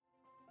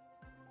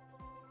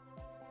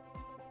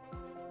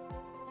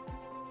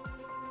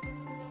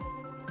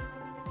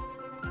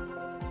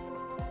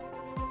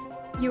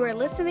You are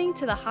listening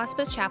to the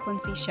Hospice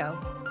Chaplaincy Show,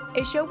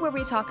 a show where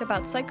we talk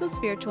about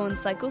psychospiritual and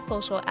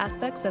psychosocial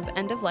aspects of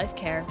end-of-life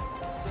care.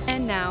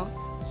 And now,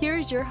 here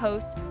is your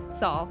host,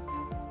 Saul.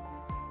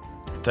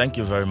 Thank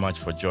you very much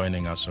for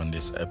joining us on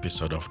this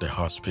episode of the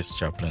Hospice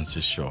Chaplaincy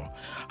Show.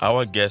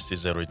 Our guest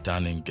is a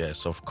returning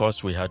guest. Of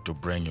course, we had to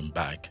bring him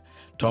back.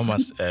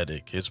 Thomas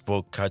Attig, his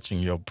book, Catching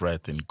Your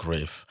Breath in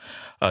Grief.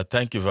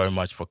 Thank you very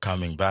much for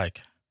coming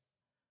back.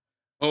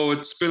 Oh,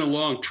 it's been a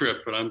long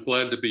trip, but I'm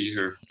glad to be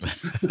here.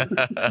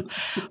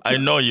 I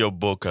know your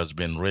book has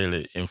been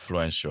really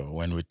influential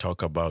when we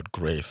talk about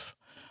grief.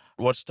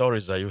 What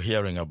stories are you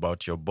hearing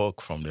about your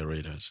book from the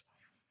readers?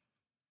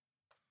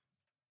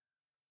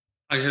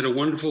 I had a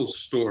wonderful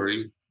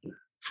story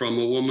from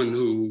a woman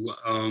who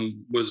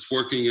was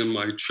working in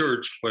my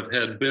church, but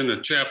had been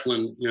a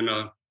chaplain in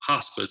a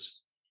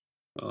hospice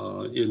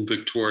in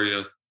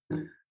Victoria.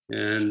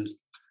 And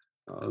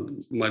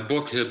my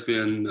book had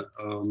been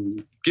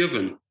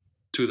given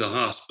to the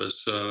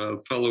hospice. A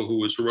fellow who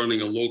was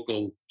running a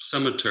local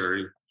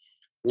cemetery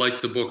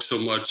liked the book so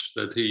much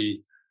that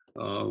he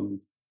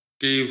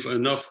gave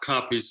enough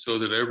copies so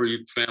that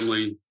every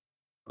family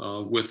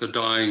with a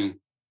dying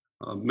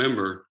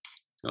member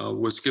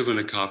was given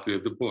a copy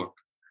of the book.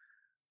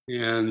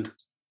 And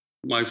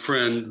my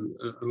friend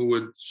who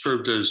had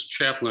served as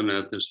chaplain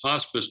at this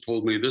hospice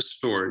told me this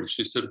story.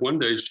 She said one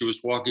day she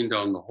was walking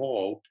down the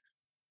hall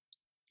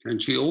and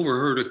she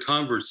overheard a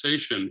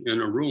conversation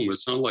in a room. It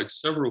sounded like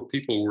several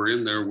people were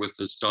in there with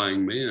this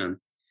dying man.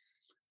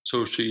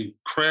 So she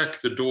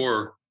cracked the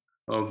door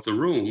of the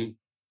room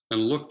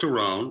and looked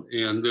around,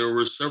 and there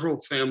were several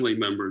family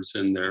members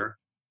in there.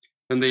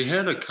 And they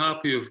had a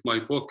copy of my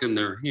book in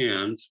their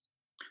hands,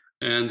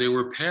 and they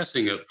were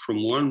passing it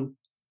from one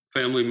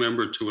family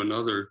member to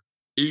another,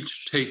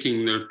 each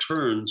taking their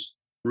turns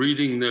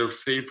reading their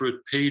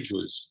favorite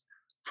pages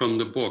from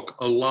the book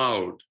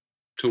aloud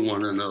to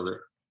one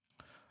another.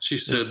 She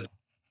said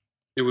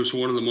it was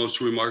one of the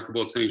most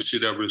remarkable things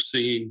she'd ever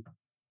seen,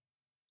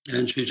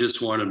 and she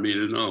just wanted me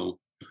to know.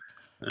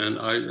 And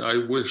I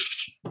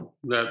wish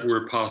that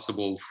were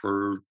possible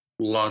for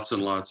lots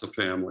and lots of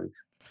families.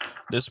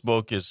 This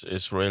book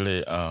is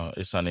really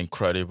it's an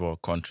incredible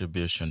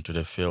contribution to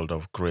the field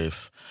of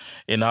grief.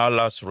 In our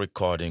last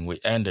recording, we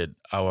ended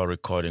our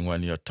recording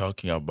when you're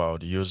talking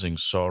about using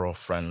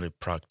sorrow-friendly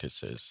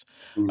practices.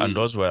 Mm-hmm. And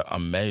those were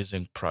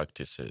amazing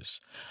practices.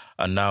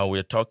 And now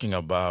we're talking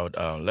about,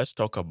 let's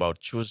talk about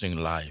choosing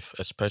life,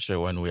 especially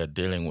when we are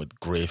dealing with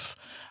grief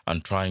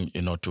and trying,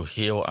 to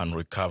heal and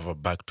recover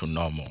back to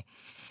normal.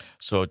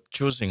 So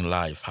choosing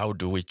life, how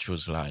do we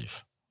choose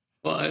life?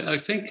 Well, I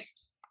think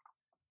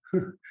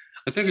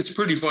it's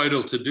pretty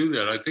vital to do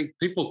that. I think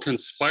people can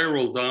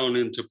spiral down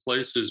into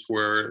places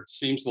where it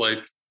seems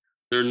like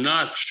they're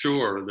not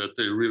sure that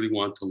they really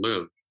want to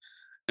live.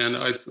 And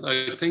I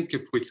think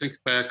if we think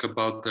back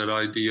about that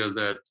idea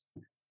that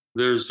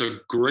there's a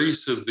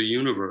grace of the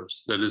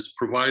universe that is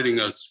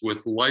providing us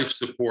with life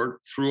support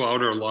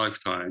throughout our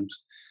lifetimes,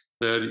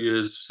 that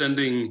is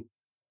sending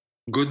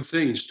good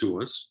things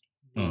to us,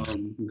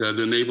 that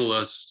enable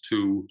us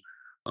to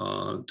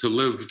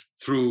live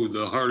through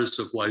the hardest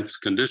of life's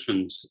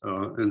conditions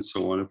and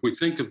so on. If we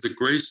think of the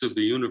grace of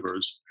the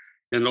universe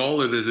and all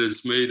that it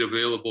has made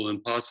available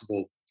and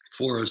possible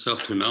for us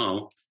up to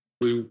now,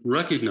 we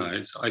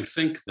recognize, I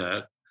think,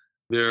 that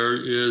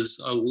there is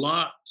a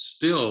lot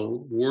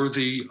still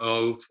worthy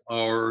of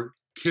our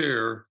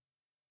care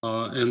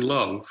and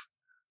love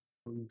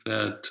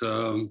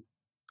that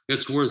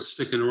it's worth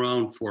sticking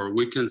around for.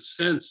 We can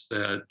sense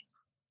that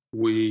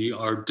we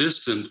are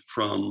distant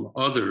from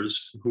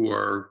others who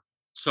are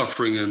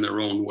suffering in their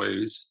own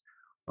ways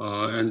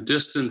and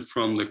distant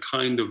from the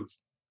kind of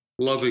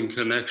loving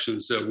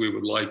connections that we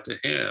would like to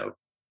have.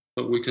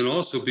 But we can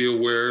also be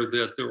aware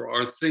that there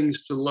are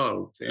things to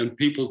love and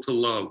people to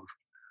love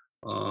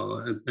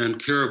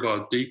and care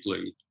about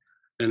deeply.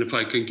 And if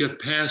I can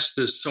get past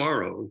this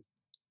sorrow,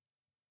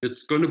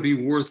 it's going to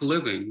be worth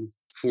living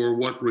for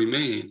what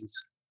remains.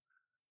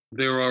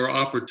 There are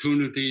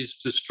opportunities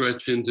to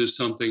stretch into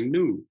something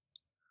new.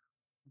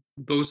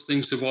 Those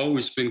things have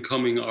always been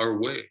coming our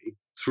way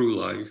through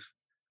life,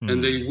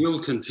 and they will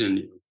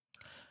continue.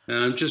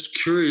 And I'm just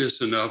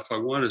curious enough, I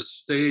want to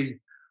stay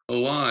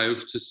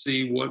alive to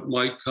see what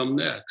might come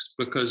next,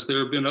 because there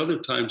have been other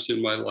times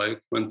in my life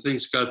when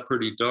things got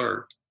pretty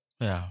dark.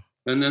 Yeah.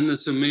 And then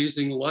this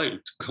amazing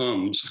light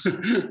comes.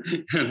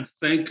 And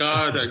thank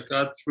God I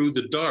got through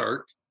the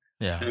dark.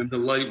 Yeah. And the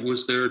light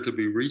was there to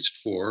be reached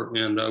for.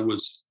 And I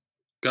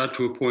got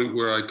to a point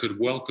where I could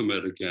welcome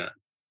it again.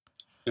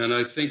 And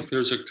I think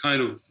there's a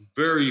kind of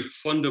very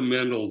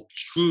fundamental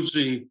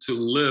choosing to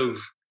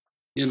live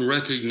in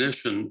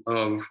recognition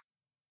of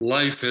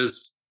life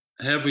as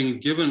having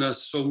given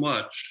us so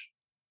much.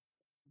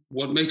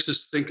 What makes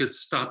us think it's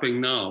stopping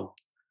now?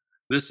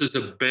 This is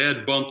a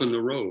bad bump in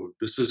the road.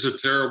 This is a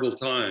terrible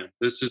time.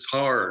 This is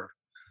hard.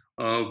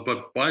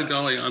 But by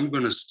golly, I'm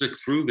going to stick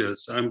through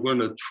this. I'm going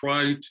to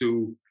try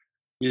to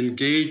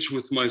engage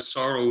with my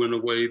sorrow in a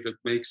way that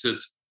makes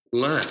it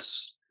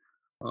less,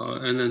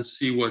 and then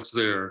see what's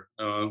there.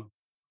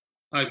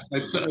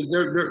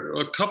 There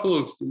are a couple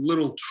of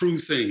little true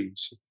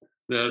things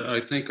that I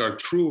think are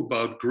true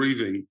about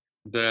grieving,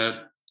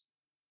 that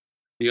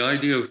the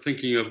idea of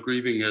thinking of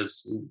grieving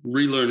as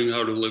relearning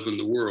how to live in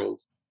the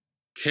world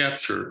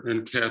capture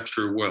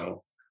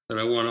well, that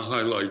I want to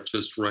highlight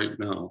just right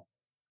now.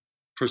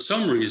 For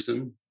some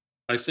reason,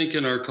 I think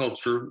in our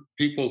culture,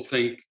 people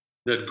think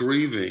that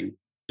grieving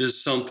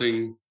is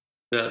something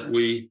that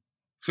we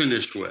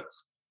finish with.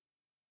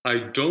 I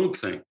don't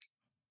think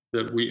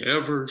that we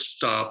ever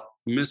stop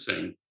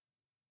missing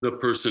the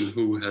person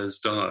who has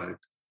died.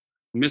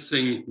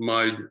 Missing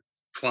my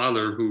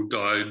father who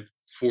died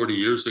 40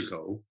 years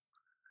ago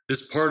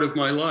is part of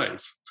my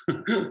life.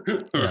 Yeah.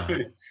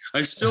 Right?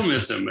 I still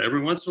miss him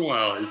every once in a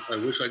while. I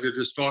wish I could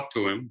just talk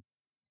to him,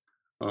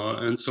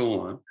 and so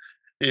on.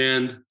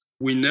 And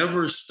we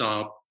never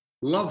stop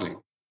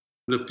loving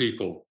the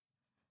people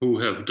who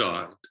have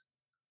died.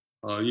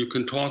 You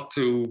can talk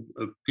to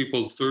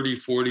people 30,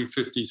 40,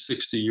 50,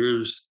 60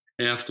 years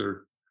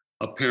after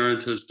a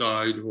parent has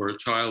died or a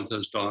child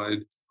has died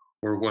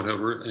or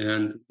whatever,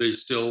 and they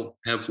still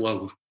have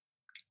love.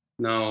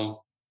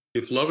 Now,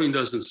 if loving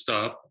doesn't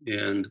stop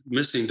and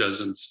missing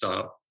doesn't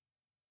stop,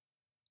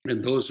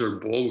 and those are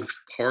both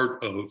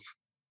part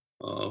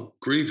of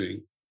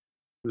grieving,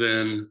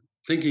 then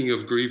thinking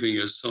of grieving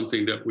as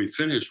something that we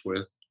finish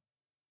with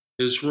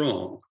is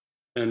wrong.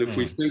 And if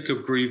we think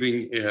of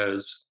grieving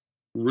as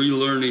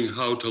relearning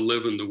how to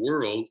live in the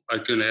world, I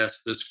can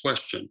ask this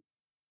question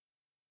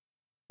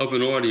of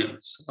an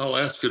audience. I'll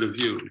ask it of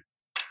you.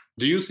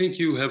 Do you think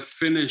you have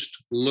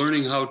finished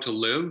learning how to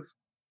live,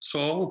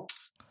 Saul?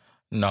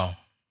 No.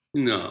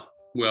 No.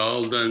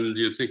 Well, then do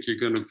you think you're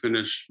going to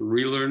finish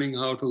relearning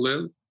how to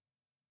live?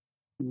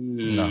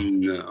 No.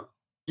 No.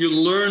 You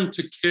learn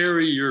to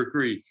carry your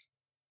grief,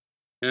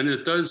 and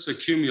it does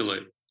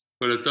accumulate,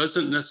 but it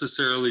doesn't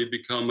necessarily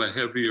become a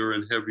heavier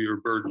and heavier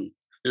burden.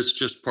 It's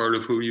just part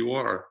of who you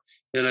are.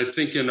 And I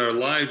think in our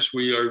lives,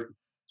 we are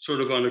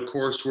sort of on a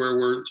course where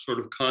we're sort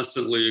of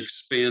constantly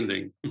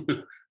expanding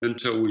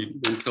until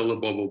the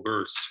bubble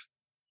bursts.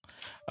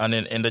 And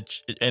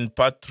in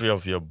part 3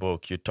 of your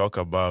book, you talk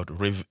about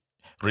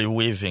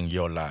reweaving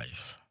your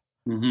life.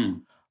 Mm-hmm.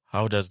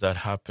 How does that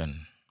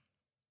happen?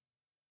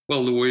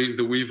 Well, the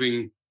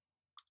weaving,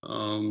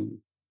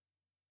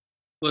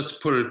 let's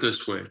put it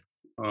this way.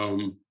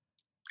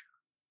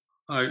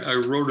 I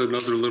wrote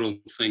another little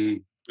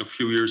thing a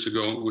few years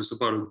ago. It was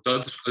about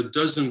a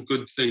dozen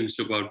good things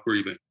about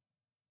grieving.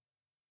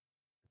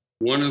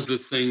 One of the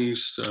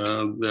things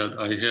that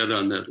I had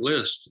on that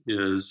list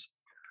is,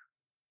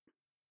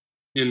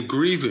 in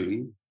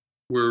grieving,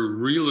 we're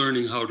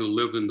relearning how to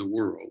live in the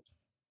world.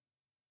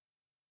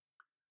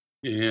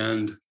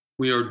 And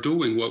we are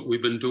doing what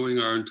we've been doing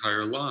our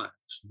entire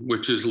lives,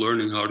 which is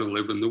learning how to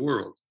live in the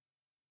world.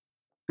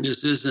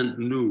 This isn't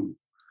new.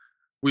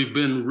 We've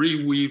been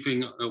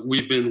weaving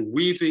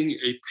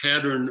a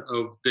pattern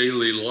of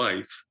daily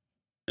life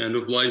and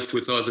of life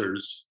with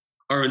others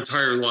our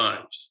entire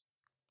lives.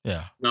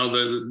 Yeah. Now,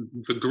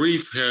 the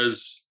grief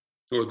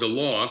or the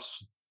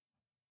loss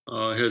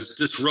has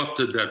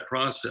disrupted that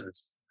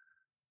process.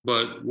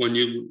 But when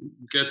you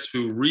get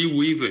to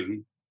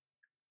reweaving,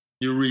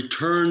 you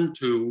return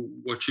to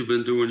what you've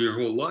been doing your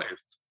whole life.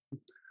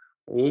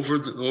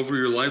 Over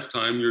your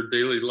lifetime, your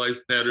daily life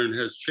pattern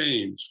has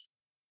changed.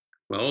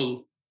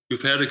 Well,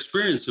 you've had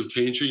experience of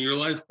changing your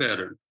life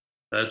pattern.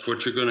 That's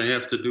what you're going to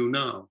have to do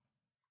now.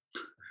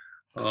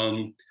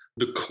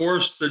 The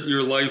course that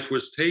your life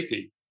was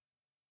taking,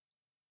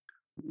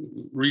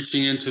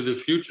 reaching into the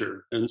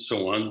future and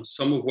so on,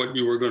 some of what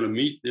you were going to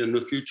meet in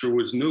the future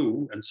was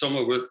new, and some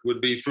of it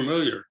would be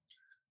familiar.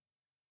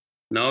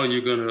 Now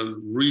you're going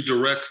to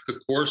redirect the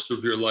course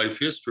of your life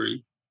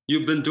history.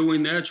 You've been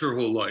doing that your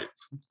whole life,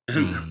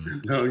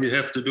 and now you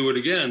have to do it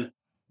again.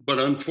 But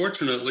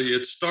unfortunately,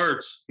 it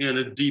starts in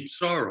a deep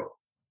sorrow.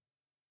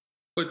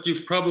 But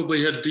you've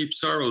probably had deep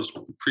sorrows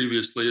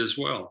previously as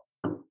well.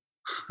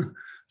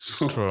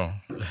 So True.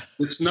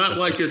 It's not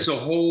like it's a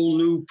whole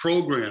new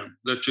program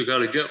that you got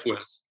to get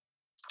with.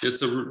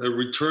 It's a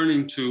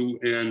returning to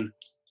and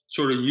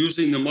sort of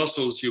using the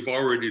muscles you've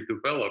already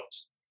developed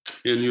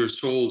in your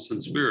souls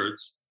and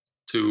spirits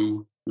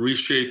to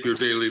reshape your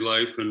daily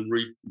life and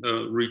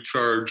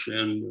recharge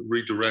and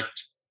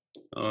redirect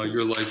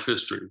your life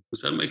history.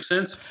 Does that make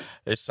sense?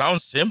 It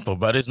sounds simple,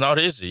 but it's not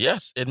easy.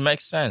 Yes, it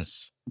makes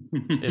sense.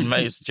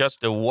 It's just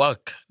the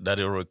work that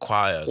it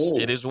requires. Oh.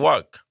 It is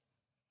work.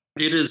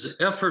 It is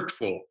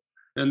effortful.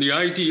 And the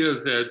idea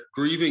that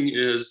grieving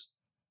is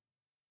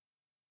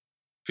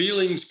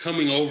feelings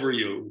coming over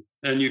you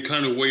and you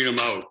kind of wait them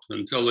out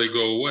until they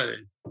go away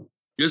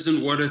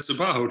isn't what it's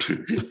about.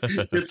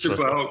 It's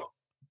about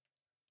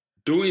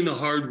doing the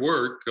hard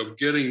work of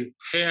getting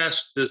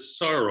past this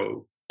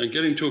sorrow and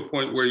getting to a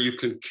point where you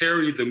can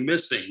carry the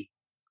missing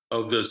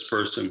of this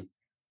person,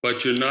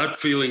 but you're not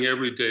feeling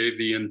every day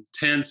the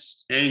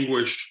intense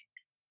anguish,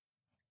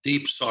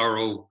 deep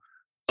sorrow,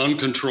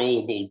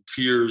 uncontrollable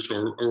tears,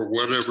 or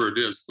whatever it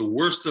is. The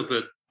worst of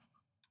it,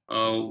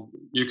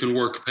 you can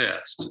work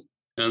past.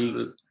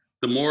 And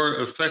the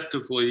more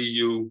effectively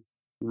you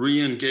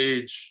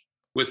re-engage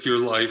with your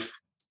life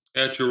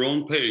at your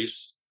own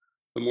pace,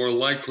 the more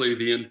likely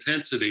the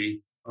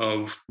intensity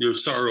of your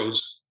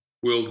sorrows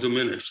will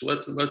diminish.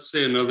 Let's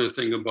say another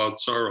thing about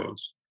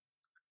sorrows.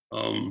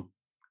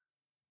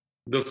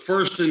 The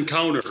first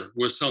encounter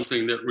with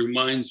something that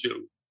reminds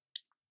you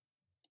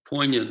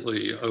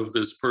poignantly of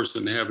this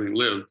person having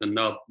lived and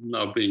now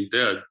being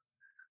dead,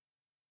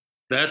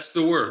 that's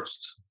the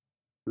worst.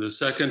 The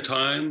second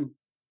time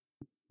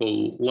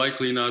will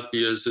likely not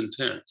be as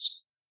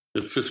intense.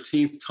 The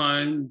 15th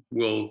time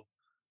will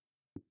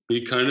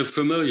be kind of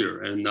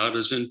familiar and not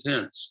as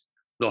intense.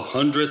 The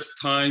 100th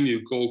time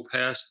you go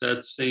past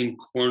that same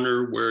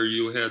corner where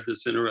you had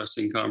this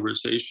interesting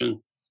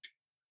conversation,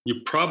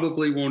 you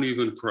probably won't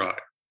even cry.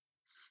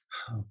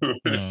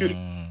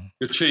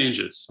 It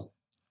changes,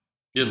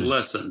 it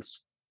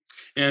lessens.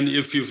 And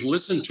if you've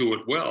listened to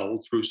it well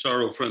through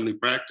sorrow-friendly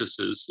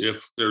practices,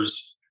 if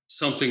there's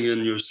something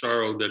in your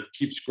sorrow that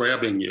keeps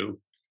grabbing you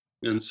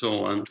and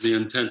so on, the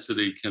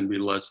intensity can be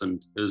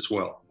lessened as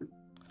well.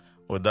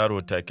 With that,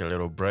 we'll take a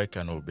little break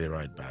and we'll be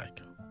right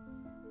back.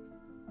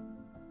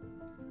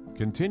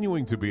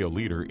 Continuing to be a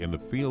leader in the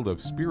field of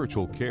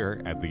spiritual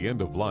care at the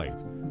end of life,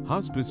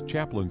 Hospice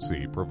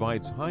Chaplaincy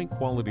provides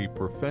high-quality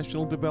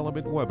professional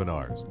development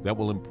webinars that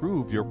will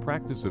improve your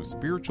practice of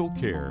spiritual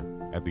care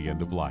at the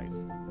end of life.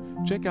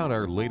 Check out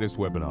our latest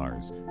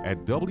webinars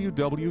at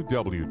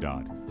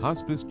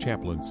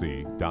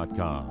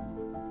www.hospicechaplaincy.com.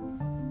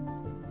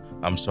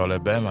 I'm Sol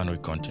Ebem, and we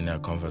continue our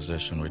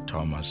conversation with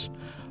Thomas.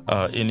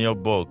 In your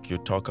book, you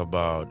talk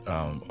about,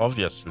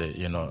 obviously,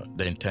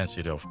 the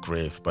intensity of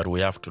grief, but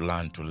we have to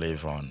learn to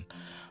live on.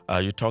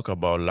 You talk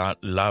about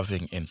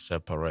loving in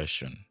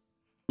separation.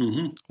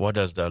 Mm-hmm. What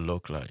does that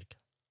look like?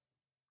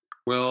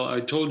 Well, I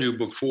told you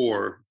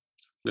before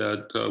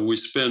that we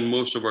spend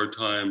most of our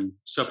time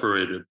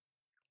separated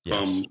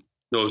from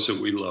those that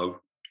we love.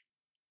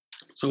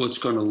 So it's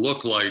going to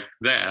look like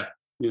that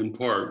in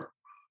part.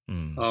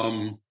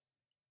 I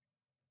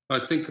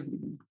think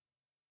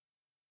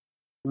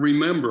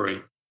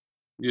remembering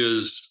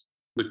is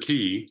the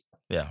key.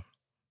 Yeah.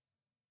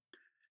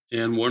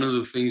 And one of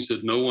the things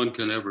that no one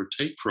can ever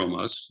take from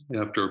us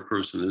after a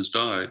person has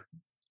died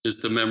is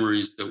the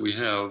memories that we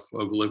have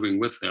of living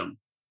with them.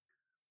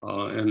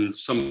 And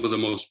some of the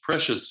most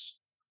precious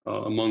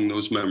among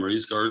those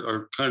memories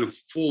are kind of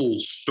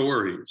full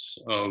stories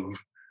of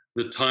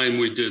the time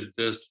we did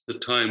this, the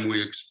time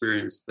we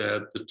experienced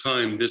that, the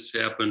time this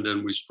happened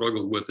and we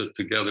struggled with it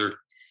together,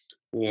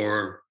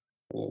 or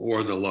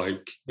the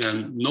like.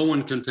 And no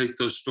one can take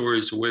those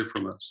stories away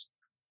from us.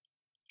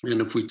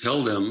 And if we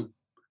tell them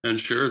and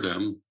share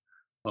them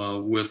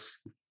with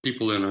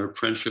people in our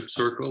friendship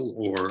circle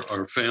or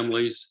our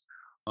families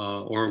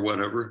or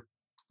whatever,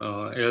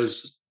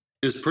 as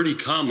is pretty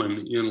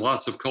common in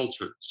lots of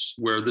cultures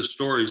where the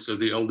stories of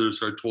the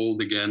elders are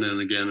told again and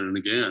again and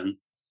again.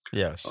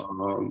 Yes.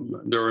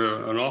 There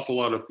are an awful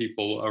lot of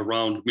people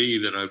around me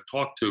that I've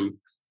talked to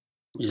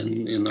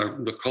in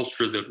the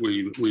culture that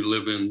we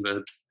live in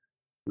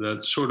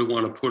that sort of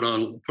want to put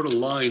a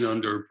line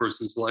under a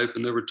person's life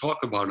and never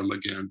talk about them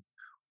again.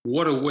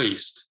 What a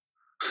waste.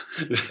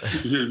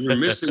 You're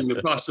missing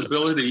the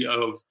possibility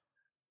of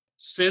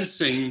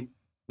sensing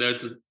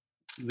that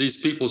these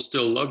people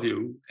still love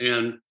you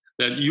and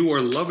that you are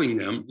loving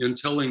them in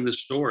telling the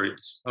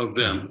stories of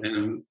them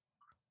and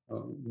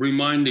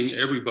reminding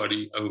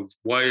everybody of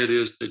why it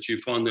is that you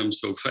found them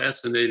so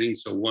fascinating,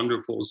 so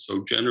wonderful,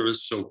 so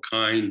generous, so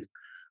kind,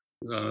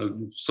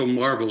 so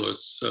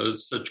marvelous,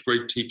 such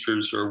great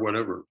teachers or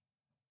whatever.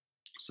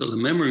 So the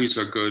memories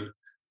are good,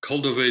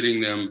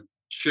 cultivating them,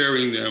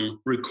 sharing them,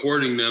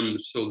 recording them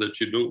so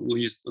that you don't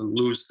lose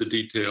the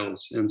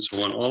details and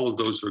so on. All of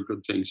those are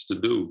good things to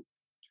do.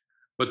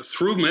 But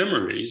through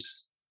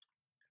memories,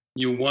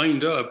 you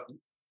wind up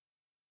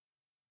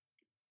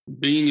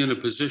being in a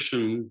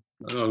position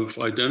of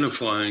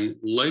identifying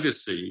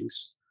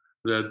legacies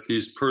that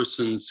these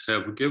persons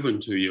have given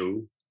to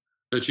you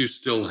that you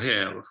still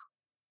have.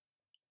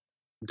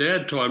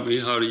 Dad taught me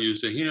how to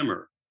use a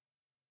hammer.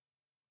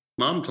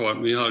 Mom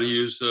taught me how to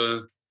use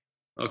a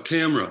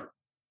camera.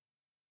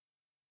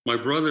 My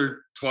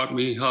brother taught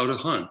me how to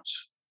hunt.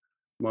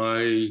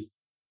 My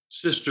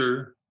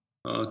sister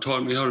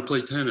taught me how to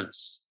play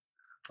tennis.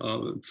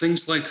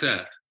 Things like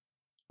that.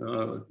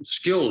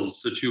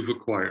 Skills that you've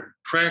acquired,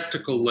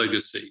 practical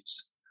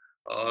legacies.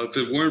 If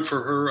it weren't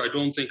for her, I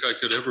don't think I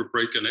could ever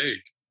break an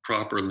egg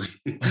properly.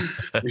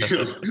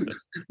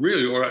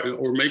 Really,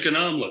 or make an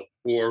omelet,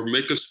 or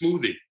make a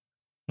smoothie,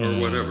 or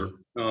whatever.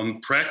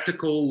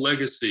 Practical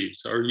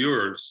legacies are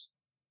yours,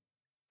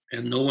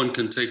 and no one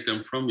can take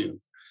them from you.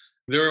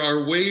 There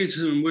are ways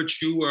in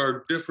which you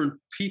are different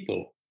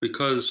people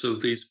because of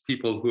these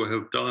people who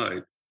have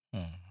died.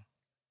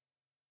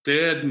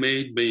 Dad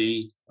made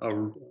me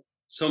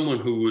someone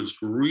who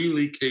was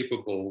really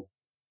capable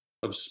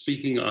of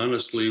speaking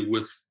honestly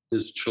with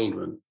his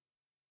children.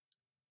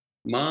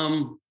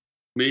 Mom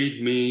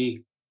made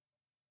me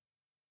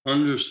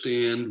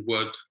understand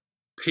what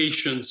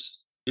patience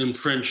in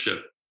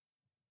friendship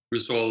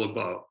is all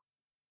about.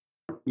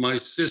 My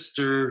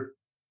sister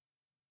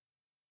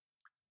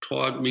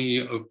taught me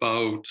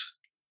about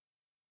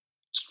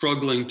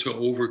struggling to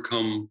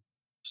overcome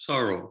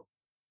sorrow.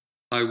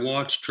 I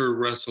watched her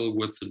wrestle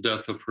with the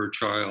death of her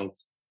child,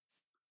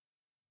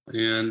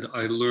 and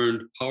I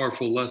learned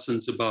powerful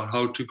lessons about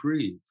how to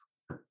grieve,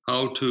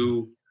 how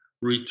to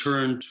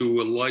return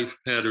to a life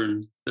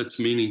pattern that's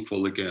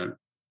meaningful again.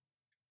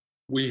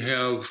 We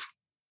have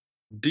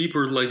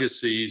deeper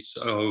legacies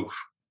of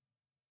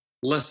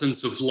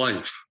lessons of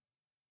life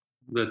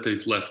that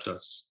they've left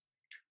us.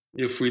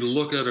 If we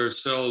look at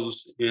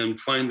ourselves and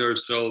find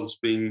ourselves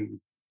being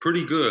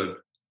pretty good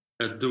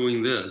at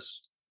doing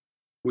this,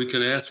 we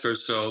can ask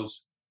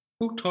ourselves,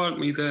 who taught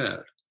me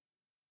that?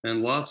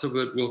 And lots of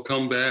it will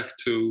come back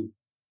to,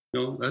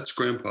 that's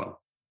Grandpa.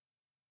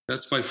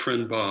 That's my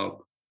friend Bob.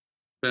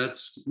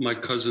 That's my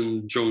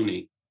cousin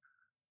Joni.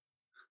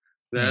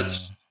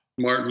 That's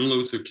Martin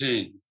Luther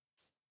King.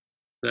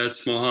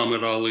 That's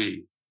Muhammad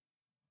Ali.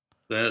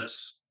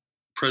 That's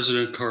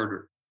President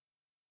Carter.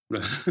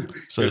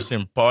 So it's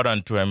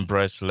important to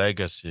embrace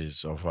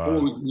legacies of our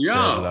dead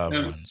loved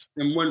ones.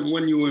 And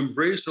when you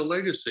embrace a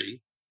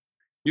legacy,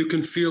 you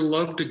can feel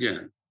loved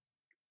again.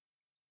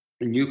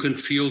 And you can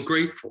feel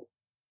grateful.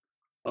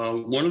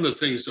 One of the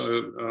things,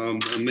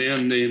 a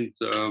man named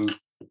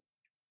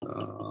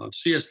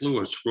C.S.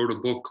 Lewis wrote a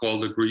book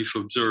called The Grief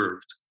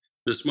Observed.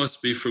 This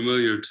must be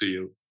familiar to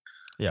you.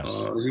 Yes.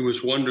 He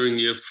was wondering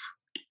if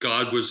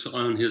God was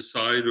on his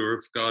side or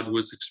if God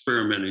was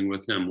experimenting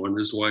with him when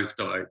his wife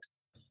died.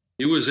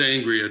 He was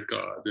angry at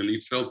God, and he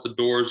felt the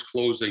doors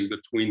closing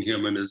between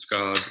him and his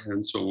God,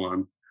 and so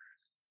on.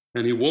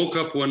 And he woke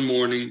up one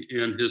morning,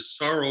 and his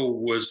sorrow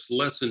was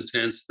less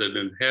intense than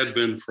it had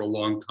been for a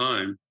long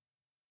time.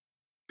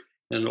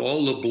 And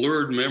all the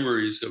blurred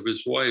memories of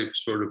his wife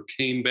sort of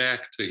came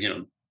back to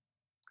him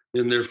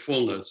in their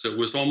fullness. It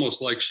was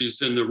almost like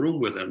she's in the room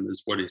with him,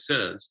 is what he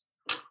says.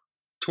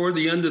 Toward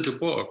the end of the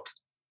book,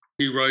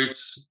 he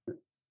writes,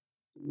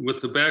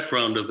 with the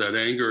background of that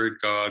anger at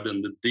God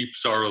and the deep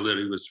sorrow that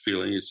he was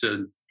feeling, he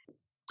said,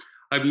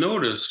 I've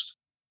noticed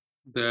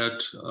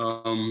that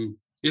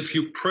if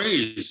you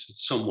praise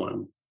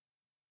someone,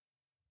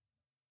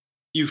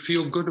 you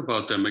feel good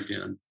about them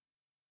again.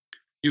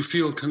 You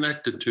feel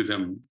connected to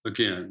them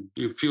again.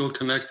 You feel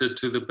connected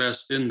to the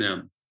best in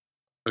them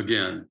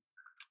again.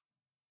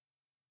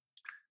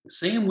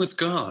 Same with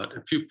God.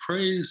 If you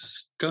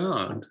praise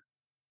God,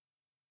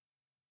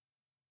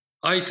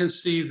 I can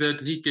see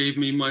that he gave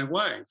me my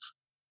wife.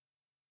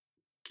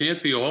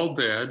 Can't be all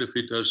bad if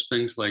he does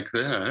things like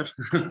that.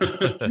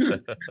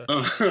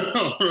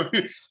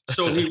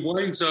 So he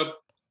winds up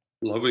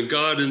loving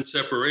God in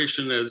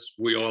separation, as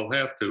we all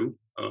have to,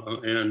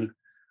 and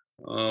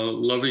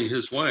loving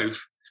his wife.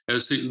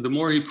 The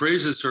more he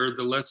praises her,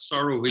 the less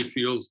sorrow he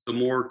feels, the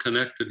more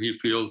connected he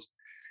feels.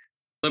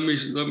 Let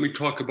me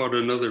talk about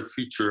another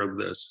feature of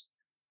this.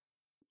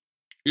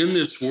 In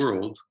this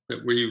world that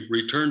we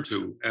return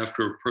to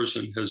after a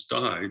person has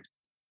died,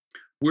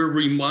 we're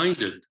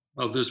reminded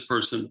of this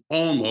person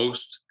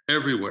almost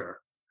everywhere.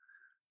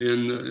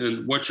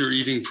 In what you're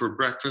eating for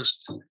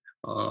breakfast,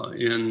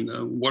 in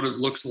what it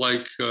looks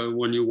like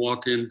when you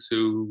walk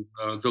into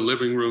the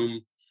living room,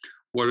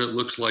 what it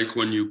looks like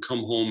when you come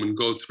home and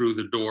go through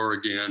the door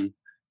again,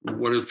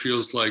 what it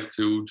feels like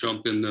to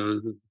jump in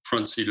the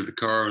front seat of the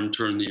car and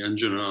turn the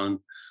engine on,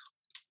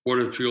 what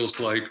it feels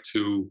like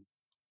to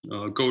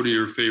go to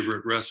your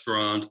favorite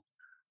restaurant,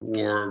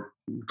 or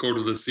go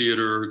to the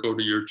theater, or go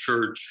to your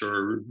church,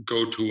 or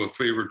go to a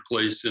favorite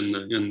place in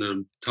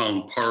the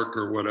town park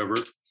or whatever.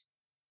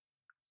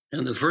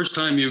 And the first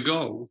time you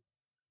go,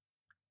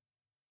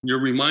 you're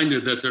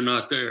reminded that they're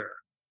not there,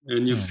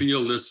 and you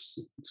feel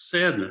this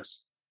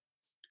sadness.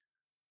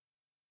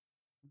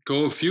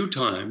 Go a few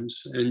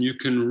times, and you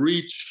can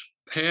reach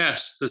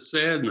past the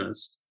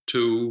sadness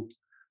to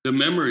the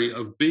memory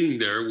of being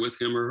there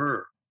with him or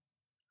her,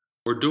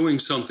 or doing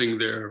something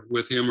there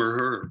with him or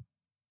her.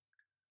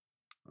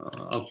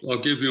 I'll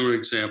give you an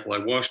example. I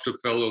watched a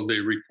fellow, they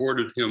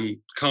recorded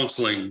him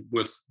counseling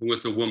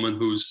with a woman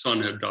whose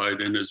son had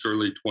died in his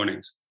early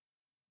 20s.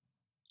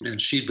 And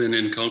she'd been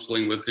in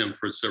counseling with him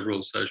for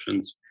several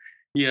sessions.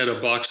 He had a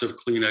box of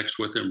Kleenex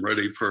with him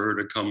ready for her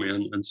to come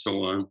in and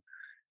so on.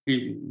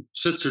 He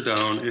sits her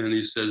down and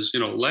he says,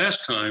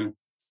 last time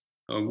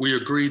we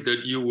agreed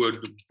that you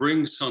would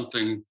bring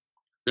something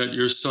that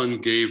your son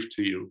gave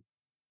to you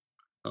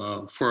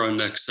for our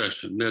next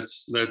session.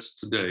 That's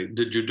today.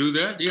 Did you do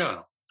that? Yeah.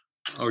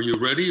 Are you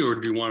ready, or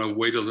do you want to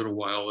wait a little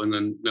while and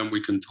then we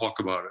can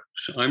talk about it?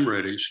 I'm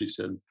ready, she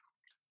said.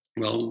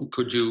 Well,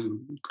 could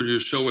you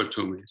show it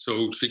to me?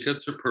 So she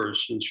gets her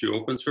purse and she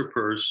opens her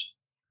purse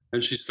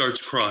and she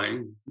starts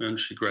crying, and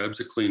she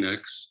grabs a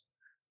Kleenex,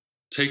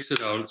 takes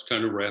it out. It's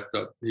kind of wrapped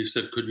up. He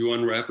said, could you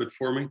unwrap it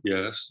for me?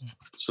 Yes.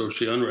 So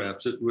she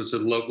unwraps it. It was a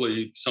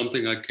lovely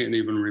something. I can't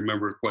even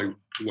remember quite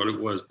what it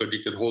was, but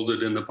you could hold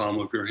it in the palm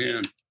of your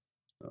hand.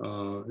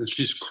 And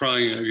she's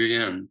crying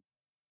again.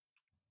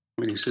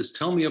 And he says,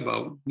 tell me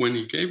about when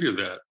he gave you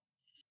that.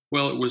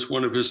 Well, it was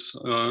one of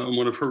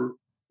her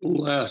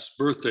last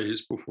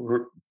birthdays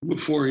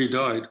before he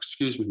died,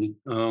 excuse me.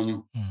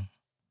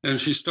 And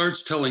she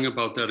starts telling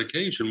about that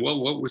occasion.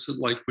 Well, what was it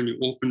like when you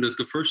opened it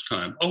the first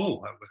time? Oh,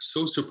 I was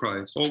so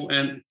surprised. Oh,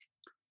 and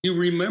he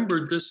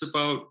remembered this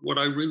about what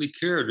I really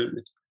cared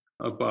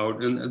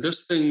about. And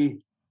this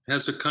thing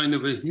has a kind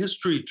of a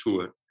history to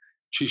it.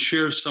 She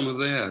shares some of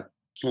that.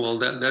 Well,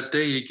 that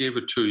day he gave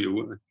it to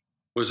you.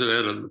 Was it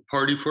at a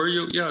party for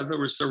you? Yeah, there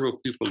were several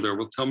people there.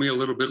 Well, tell me a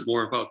little bit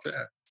more about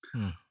that.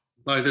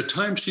 By the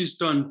time she's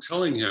done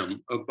telling him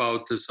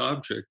about this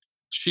object,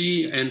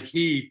 she and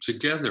he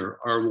together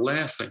are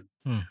laughing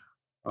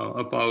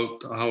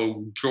about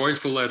how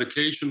joyful that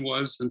occasion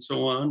was and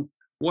so on.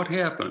 What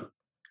happened?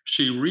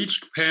 She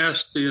reached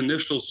past the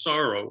initial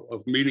sorrow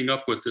of meeting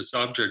up with this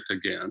object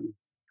again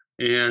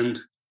and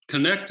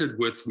connected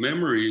with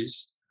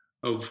memories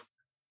of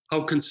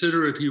how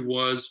considerate he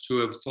was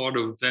to have thought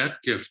of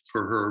that gift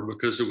for her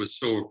because it was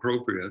so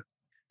appropriate,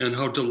 and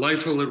how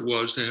delightful it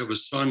was to have a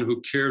son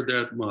who cared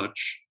that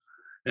much,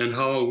 and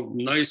how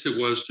nice it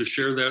was to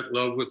share that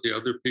love with the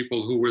other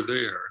people who were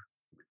there.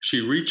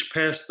 She reached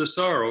past the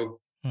sorrow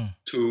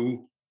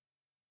to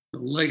the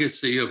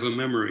legacy of a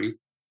memory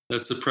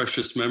that's a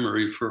precious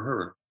memory for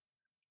her.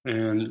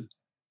 And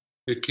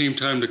it came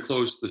time to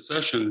close the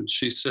session.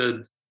 She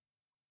said,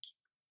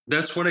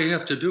 that's what I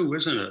have to do,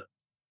 isn't it?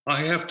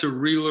 I have to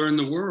relearn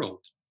the world,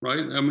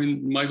 right? I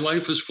mean, my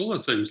life is full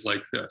of things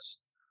like this.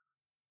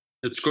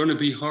 It's going to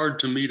be hard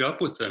to meet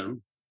up with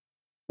them,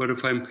 but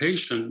if I'm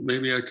patient,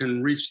 maybe I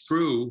can reach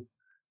through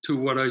to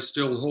what I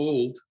still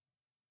hold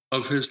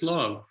of his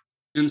love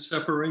in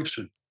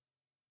separation.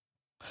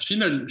 She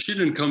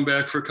didn't come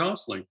back for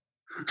counseling.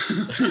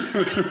 Does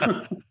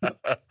that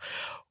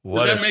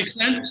make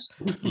sense?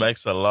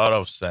 Makes a lot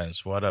of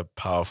sense. What a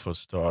powerful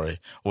story.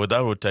 With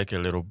that, we'll take a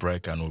little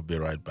break and we'll be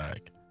right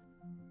back.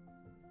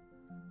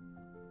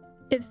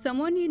 If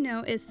someone you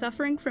know is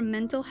suffering from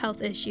mental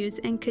health issues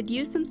and could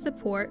use some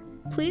support,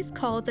 please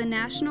call the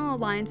National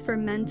Alliance for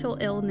Mental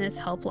Illness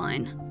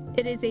Helpline.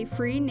 It is a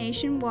free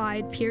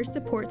nationwide peer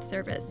support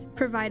service,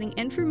 providing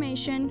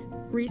information,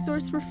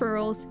 resource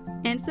referrals,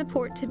 and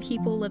support to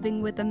people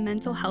living with a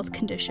mental health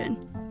condition.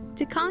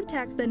 To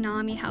contact the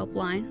NAMI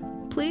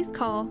helpline, please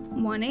call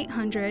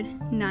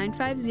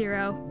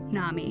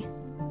 1-800-950-NAMI.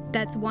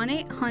 That's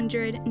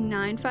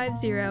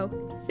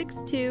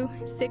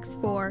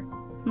 1-800-950-6264,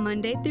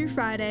 Monday through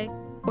Friday,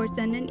 or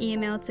send an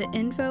email to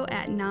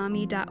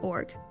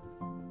info@nami.org.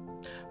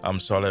 I'm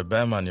Soleh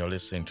Bem, and you're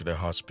listening to the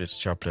Hospice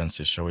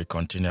Chaplaincy Show. We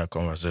continue our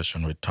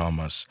conversation with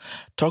Thomas.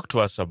 Talk to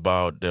us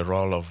about the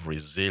role of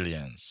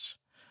resilience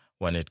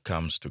when it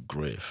comes to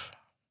grief.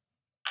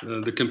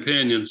 The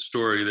companion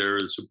story there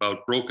is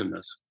about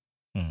brokenness.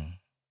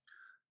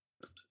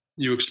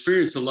 You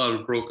experience a lot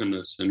of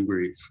brokenness and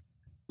grief.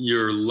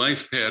 Your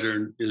life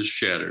pattern is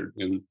shattered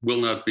and will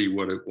not be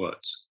what it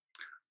was.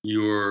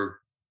 Your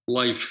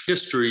life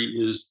history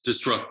is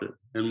disrupted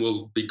and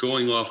will be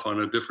going off on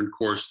a different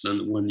course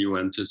than when you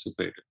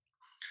anticipated.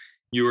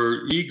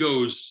 Your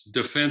ego's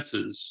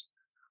defenses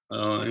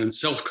and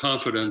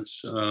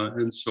self-confidence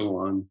and so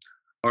on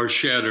are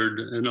shattered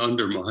and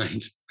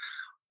undermined.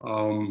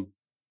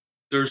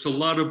 There's a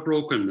lot of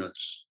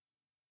brokenness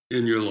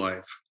in your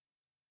life.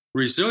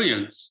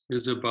 Resilience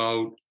is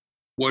about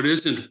what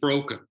isn't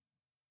broken.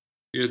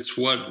 It's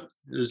what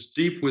is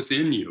deep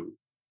within you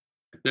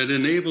that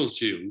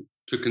enables you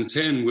to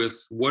contend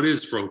with what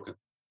is broken.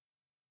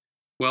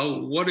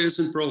 Well, what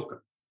isn't broken?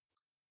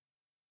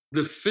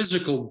 The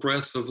physical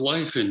breath of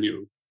life in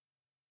you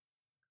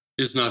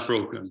is not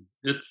broken.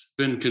 It's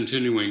been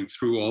continuing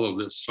through all of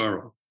this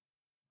sorrow.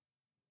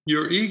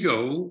 Your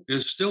ego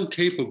is still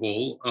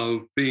capable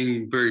of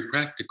being very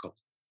practical.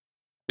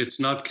 It's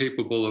not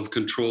capable of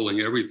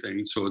controlling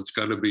everything, so it's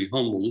got to be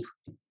humbled.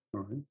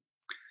 All right?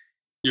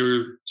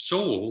 Your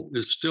soul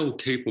is still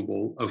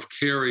capable of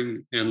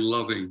caring and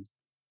loving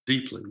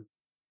deeply.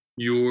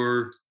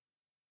 Your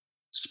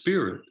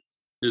spirit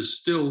is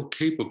still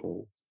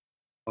capable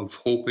of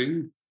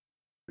hoping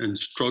and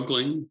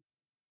struggling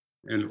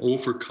and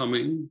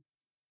overcoming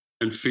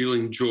and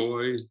feeling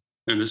joy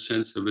and a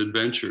sense of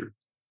adventure.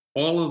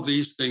 All of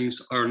these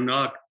things are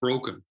not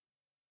broken.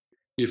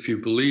 If you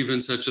believe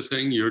in such a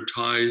thing, your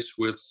ties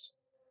with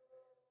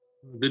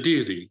the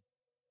deity,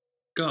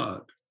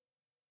 God,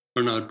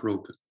 are not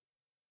broken.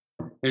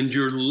 And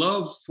your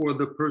love for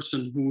the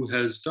person who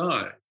has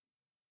died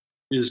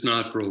is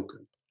not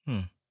broken.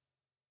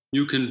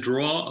 You can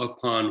draw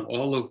upon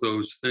all of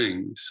those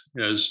things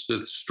as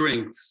the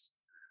strengths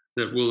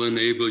that will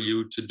enable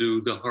you to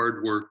do the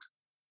hard work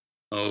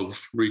of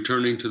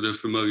returning to the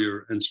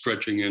familiar and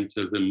stretching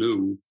into the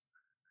new,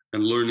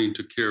 and learning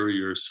to carry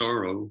your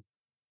sorrow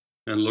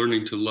and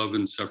learning to love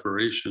in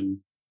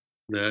separation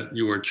that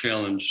you are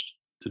challenged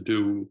to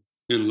do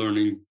in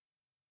learning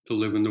to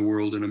live in the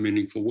world in a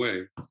meaningful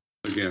way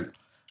again.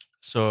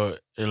 So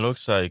it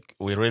looks like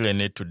we really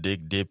need to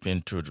dig deep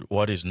into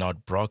what is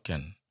not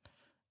broken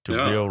to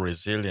build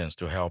resilience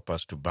to help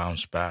us to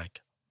bounce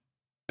back.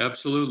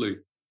 Absolutely.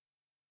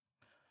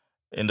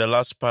 In the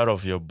last part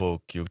of your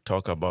book, you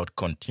talk about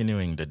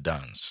continuing the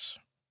dance.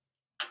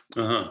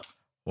 Uh-huh.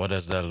 What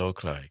does that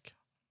look like?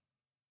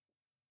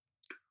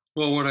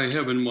 Well, what I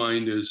have in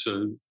mind is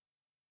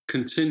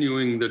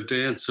continuing the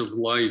dance of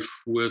life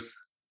with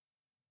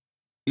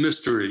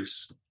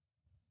mysteries.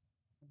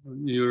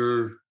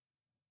 Your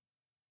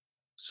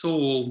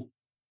soul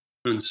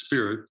and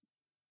spirit,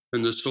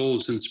 and the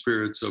souls and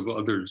spirits of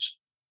others,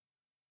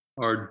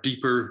 are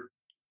deeper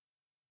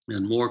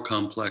and more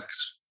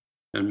complex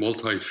and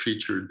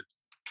multi-featured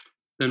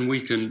than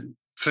we can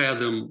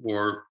fathom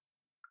or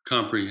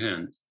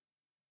comprehend.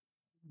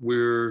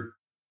 We're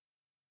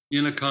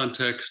in a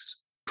context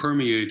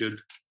permeated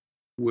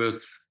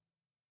with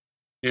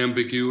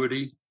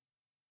ambiguity,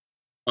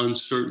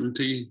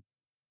 uncertainty,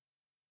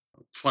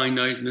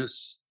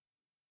 finiteness,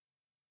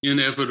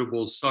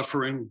 inevitable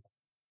suffering.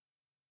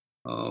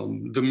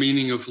 The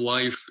meaning of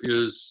life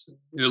is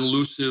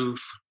elusive,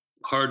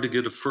 hard to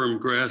get a firm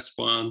grasp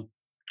on.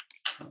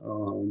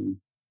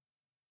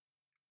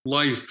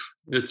 Life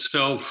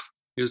itself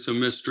is a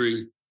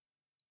mystery,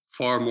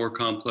 far more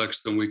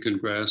complex than we can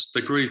grasp.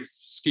 The great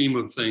scheme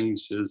of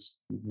things is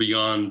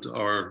beyond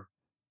our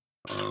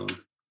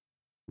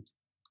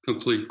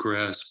complete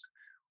grasp.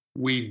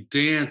 We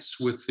dance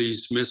with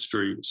these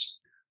mysteries.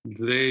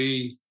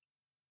 They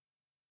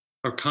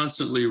are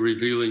constantly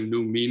revealing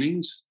new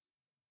meanings,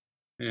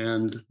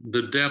 and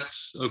the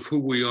depths of who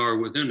we are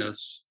within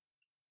us,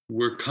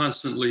 we're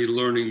constantly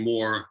learning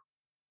more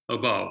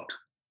about.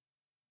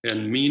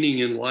 And meaning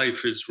in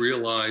life is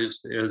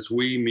realized as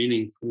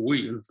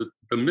the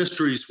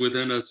mysteries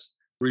within us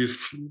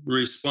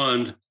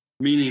respond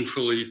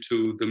meaningfully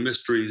to the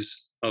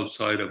mysteries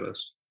outside of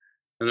us.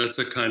 And that's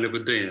a kind of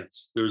a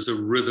dance. There's a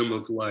rhythm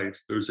of life.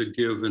 There's a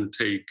give and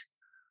take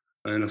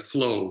and a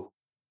flow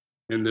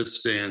in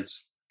this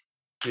dance.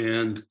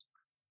 And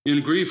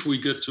in grief, we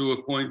get to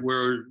a point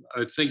where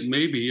I think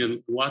maybe,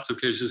 in lots of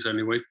cases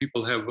anyway,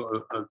 people have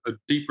a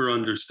deeper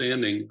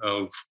understanding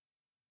of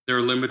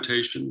their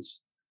limitations,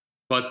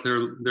 but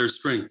their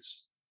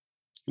strengths.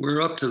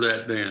 We're up to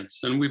that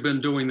dance, and we've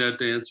been doing that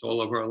dance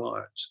all of our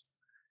lives.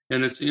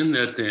 And it's in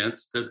that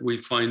dance that we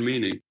find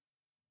meaning.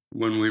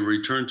 When we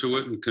return to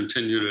it and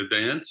continue to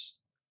dance,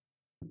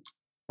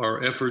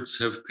 our efforts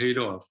have paid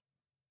off.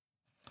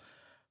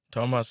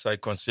 Thomas, I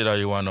consider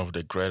you one of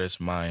the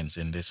greatest minds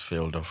in this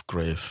field of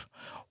grief.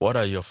 What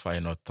are your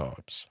final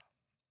thoughts?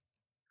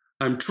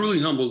 I'm truly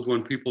humbled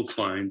when people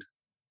find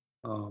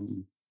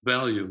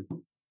value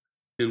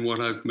in what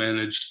I've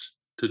managed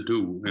to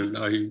do. And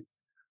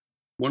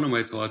one of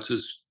my thoughts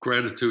is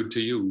gratitude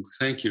to you.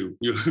 Thank you.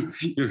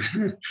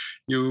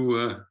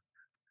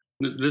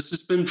 This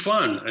has been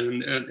fun,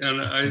 and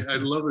I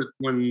love it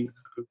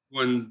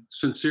when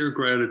sincere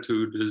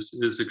gratitude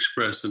is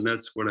expressed, and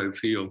that's what I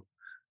feel.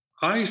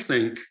 I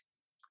think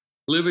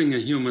living a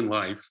human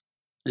life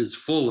is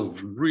full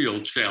of real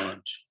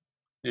challenge,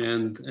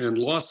 and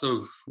loss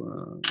of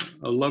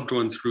a loved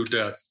one through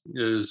death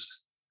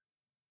is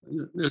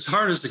as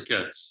hard as it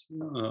gets.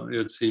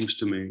 It seems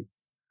to me,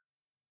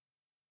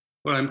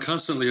 but I'm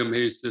constantly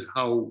amazed at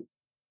how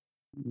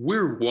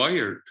we're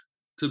wired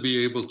to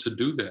be able to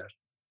do that.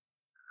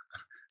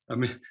 I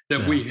mean,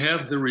 that we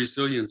have the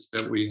resilience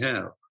that we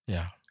have.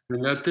 Yeah.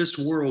 And that this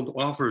world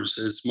offers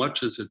as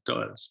much as it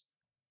does.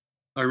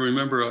 I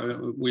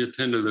remember we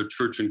attended a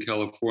church in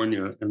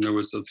California, and there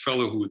was a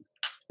fellow who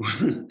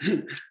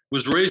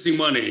was raising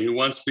money. He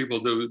wants people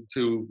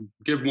to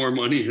give more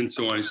money and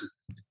so on. He says,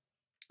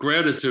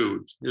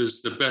 gratitude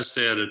is the best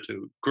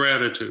attitude.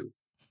 Gratitude.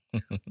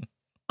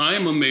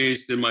 I'm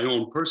amazed in my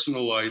own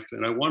personal life,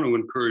 and I want to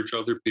encourage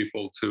other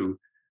people to,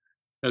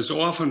 as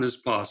often as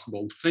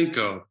possible, think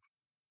of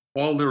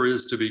all there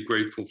is to be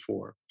grateful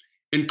for,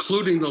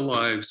 including the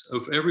lives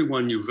of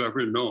everyone you've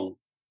ever known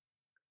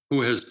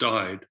who has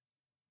died.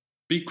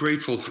 Be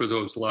grateful for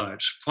those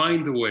lives.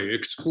 Find the way,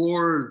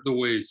 explore the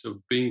ways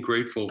of being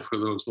grateful for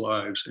those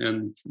lives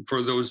and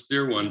for those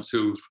dear ones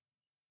who've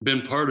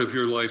been part of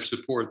your life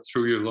support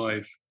through your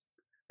life.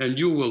 And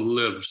you will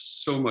live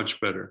so much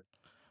better.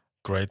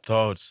 Great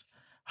thoughts.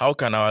 How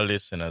can our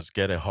listeners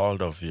get a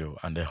hold of you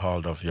and a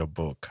hold of your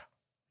book?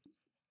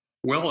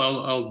 Well,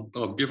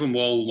 I'll give them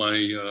all my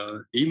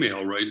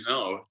email right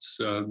now. It's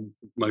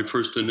my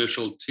first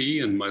initial T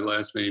and my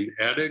last name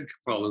Attig,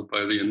 followed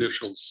by the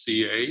initial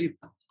CA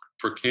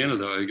for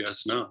Canada, I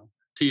guess now.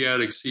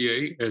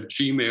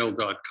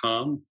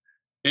 tattigca@gmail.com.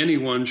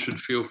 Anyone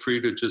should feel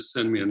free to just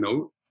send me a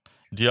note.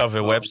 Do you have a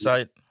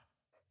website?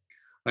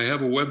 I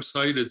have a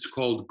website. It's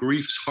called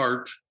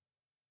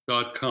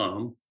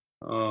griefsheart.com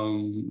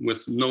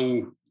with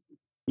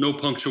no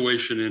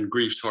punctuation in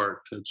Grief's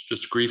Heart. It's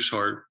just Grief's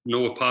Heart,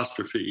 no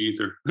apostrophe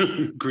either.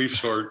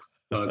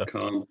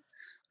 griefsheart.com.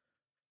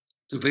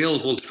 It's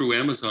available through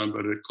Amazon,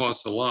 but it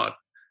costs a lot.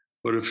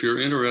 But if you're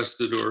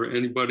interested, or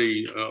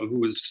anybody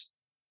who is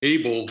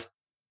able,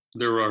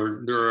 there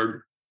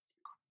are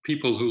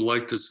people who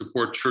like to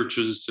support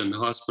churches and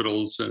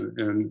hospitals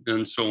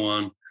and so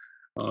on.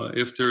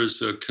 If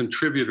there's a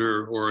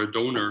contributor or a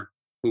donor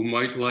who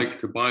might like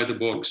to buy the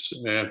books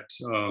at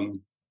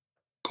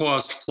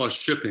cost plus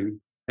shipping,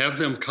 have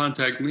them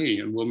contact me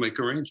and we'll make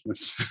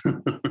arrangements.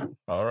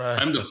 All right.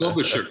 I'm the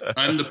publisher.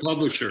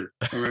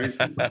 All right.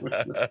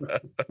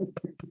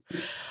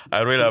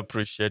 I really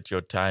appreciate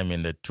your time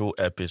in the 2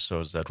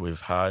 episodes that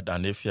we've had.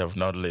 And if you have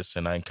not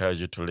listened, I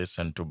encourage you to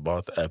listen to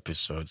both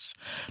episodes.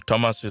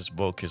 Thomas's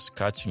book is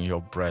Catching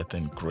Your Breath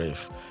in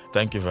Grief.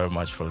 Thank you very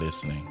much for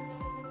listening.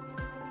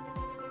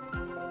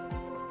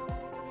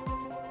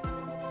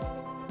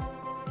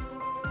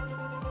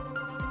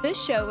 This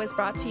show is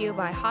brought to you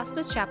by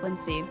Hospice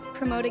Chaplaincy,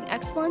 promoting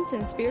excellence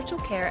in spiritual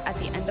care at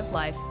the end of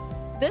life.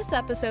 This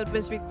episode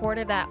was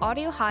recorded at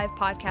Audio Hive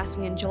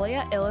Podcasting in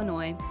Joliet,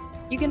 Illinois.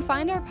 You can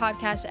find our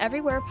podcast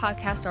everywhere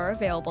podcasts are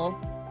available.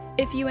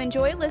 If you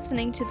enjoy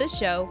listening to the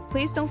show,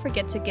 please don't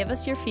forget to give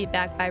us your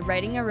feedback by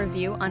writing a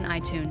review on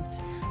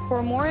iTunes.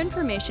 For more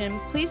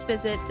information, please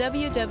visit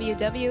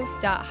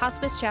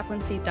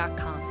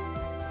www.hospicechaplaincy.com.